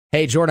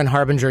Hey, Jordan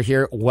Harbinger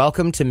here.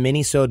 Welcome to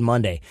Minisode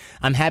Monday.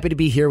 I'm happy to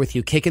be here with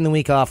you, kicking the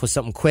week off with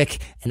something quick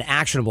and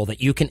actionable that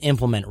you can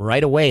implement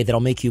right away that'll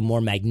make you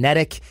more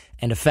magnetic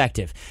and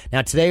effective.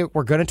 Now, today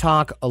we're going to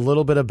talk a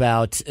little bit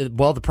about,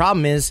 the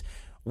problem is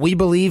we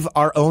believe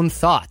our own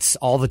thoughts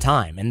all the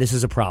time, and this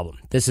is a problem.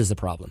 This is the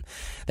problem.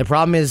 The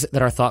problem is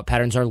that our thought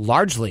patterns are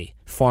largely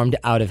formed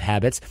out of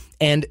habits,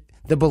 and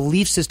the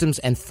belief systems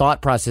and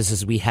thought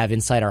processes we have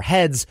inside our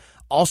heads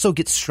also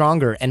get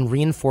stronger and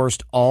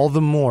reinforced all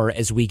the more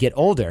as we get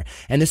older.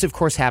 And this, of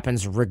course,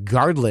 happens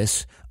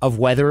regardless of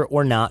whether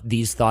or not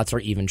these thoughts are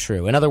even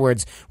true. In other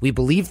words, we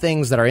believe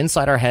things that are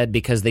inside our head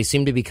because they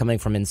seem to be coming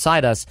from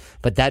inside us,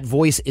 but that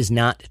voice is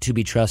not to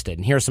be trusted.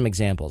 And here are some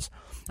examples.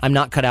 I'm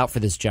not cut out for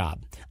this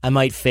job. I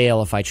might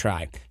fail if I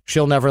try.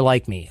 She'll never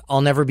like me.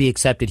 I'll never be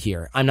accepted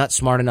here. I'm not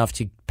smart enough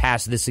to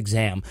pass this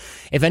exam.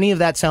 If any of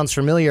that sounds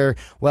familiar,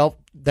 well,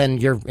 then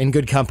you're in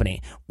good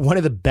company. One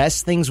of the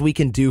best things we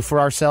can do for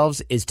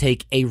ourselves is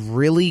take a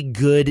really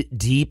good,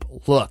 deep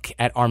look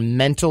at our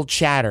mental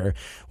chatter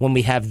when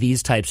we have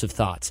these types of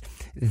thoughts.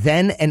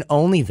 Then and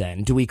only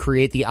then do we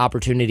create the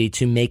opportunity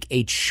to make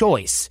a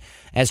choice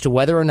as to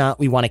whether or not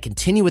we want to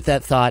continue with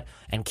that thought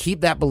and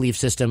keep that belief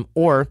system,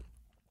 or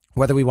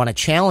whether we want to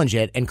challenge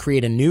it and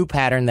create a new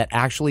pattern that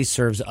actually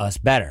serves us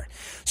better.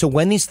 So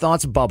when these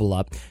thoughts bubble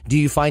up, do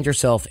you find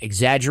yourself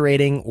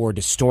exaggerating or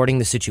distorting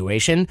the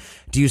situation?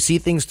 Do you see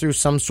things through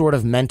some sort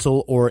of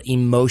mental or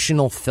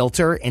emotional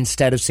filter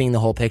instead of seeing the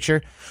whole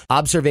picture?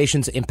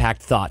 Observations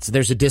impact thoughts.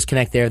 There's a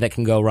disconnect there that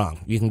can go wrong.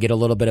 You can get a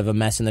little bit of a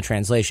mess in the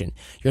translation.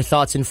 Your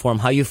thoughts inform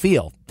how you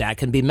feel. That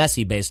can be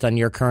messy based on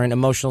your current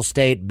emotional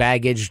state,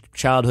 baggage,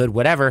 childhood,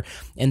 whatever.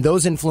 And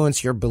those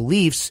influence your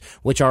beliefs,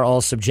 which are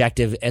all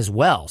subjective as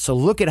well. So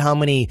look at how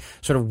many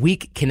sort of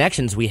weak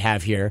connections we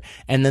have here,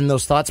 and then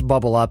those thoughts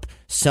bubble up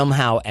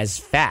somehow as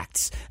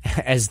facts,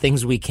 as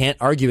things we can't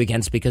argue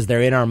against because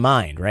they're in our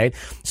mind, right?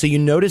 So you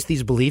notice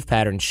these belief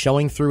patterns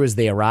showing through as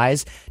they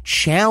arise.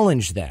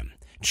 Challenge them.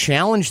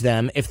 Challenge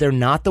them if they're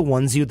not the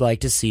ones you'd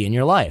like to see in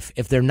your life.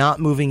 If they're not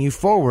moving you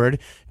forward,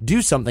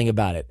 do something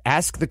about it.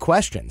 Ask the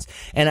questions.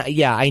 And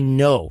I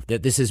know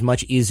that this is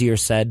much easier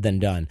said than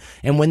done.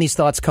 And when these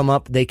thoughts come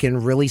up, they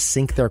can really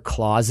sink their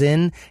claws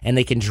in and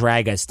they can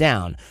drag us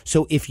down.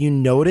 So if you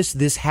notice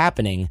this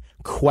happening,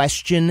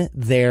 question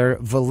their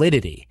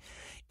validity.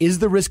 Is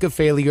the risk of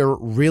failure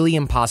really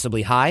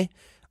impossibly high?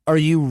 Are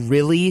you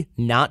really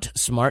not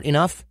smart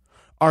enough?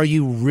 Are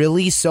you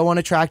really so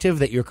unattractive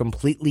that you're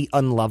completely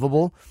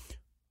unlovable?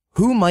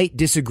 Who might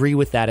disagree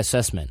with that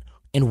assessment,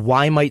 and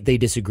why might they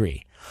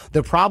disagree?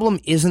 The problem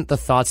isn't the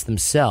thoughts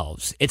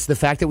themselves. It's the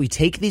fact that we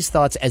take these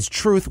thoughts as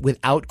truth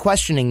without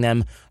questioning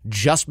them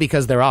just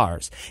because they're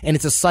ours. And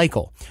it's a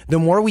cycle. The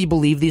more we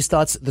believe these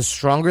thoughts, the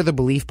stronger the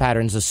belief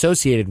patterns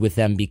associated with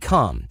them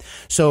become.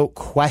 So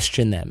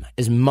question them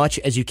as much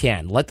as you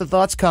can. Let the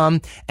thoughts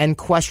come and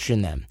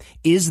question them.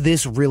 Is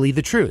this really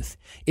the truth?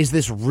 Is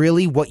this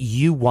really what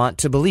you want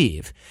to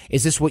believe?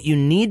 Is this what you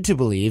need to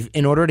believe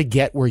in order to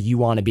get where you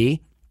want to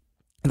be?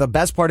 The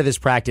best part of this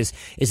practice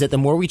is that the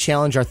more we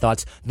challenge our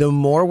thoughts, the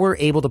more we're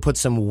able to put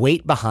some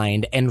weight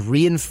behind and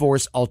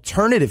reinforce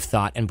alternative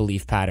thought and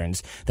belief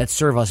patterns that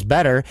serve us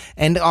better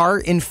and are,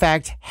 in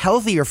fact,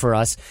 healthier for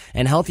us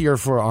and healthier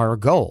for our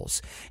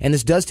goals. And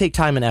this does take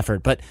time and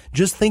effort, but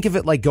just think of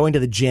it like going to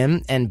the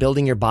gym and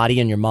building your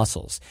body and your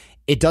muscles.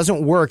 It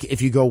doesn't work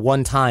if you go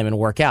one time and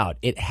work out.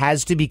 It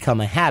has to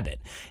become a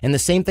habit. And the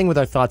same thing with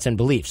our thoughts and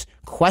beliefs.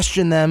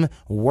 Question them,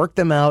 work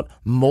them out,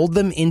 mold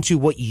them into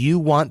what you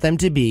want them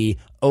to be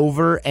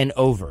over and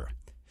over.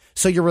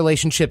 So your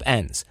relationship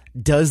ends.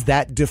 Does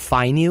that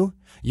define you?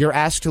 You're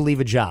asked to leave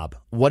a job.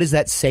 What does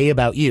that say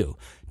about you?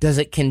 Does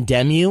it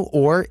condemn you,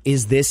 or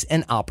is this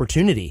an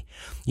opportunity?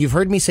 You've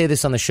heard me say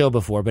this on the show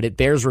before, but it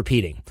bears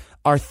repeating.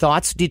 Our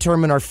thoughts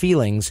determine our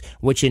feelings,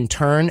 which in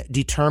turn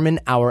determine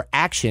our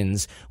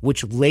actions,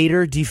 which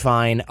later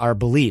define our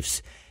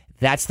beliefs.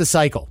 That's the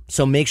cycle.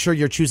 So make sure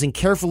you're choosing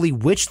carefully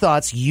which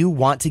thoughts you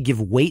want to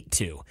give weight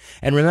to.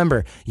 And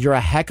remember, you're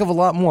a heck of a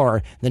lot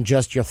more than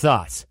just your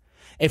thoughts.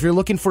 If you're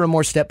looking for a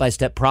more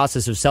step-by-step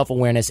process of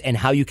self-awareness and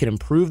how you can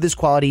improve this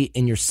quality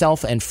in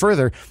yourself and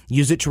further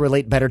use it to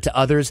relate better to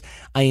others,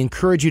 I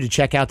encourage you to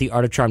check out the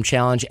Art of Charm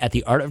Challenge at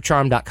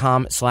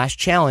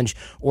theartofcharm.com/challenge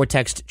or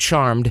text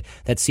CHARMED,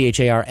 that's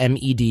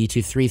CHARMED,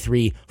 to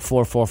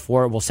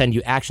 33444. We'll send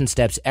you action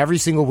steps every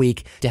single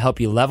week to help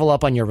you level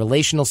up on your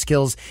relational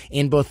skills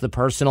in both the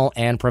personal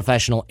and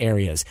professional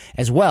areas,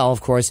 as well,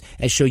 of course,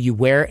 as show you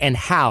where and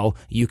how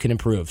you can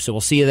improve. So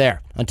we'll see you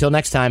there. Until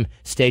next time,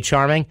 stay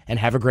charming and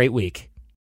have a great week.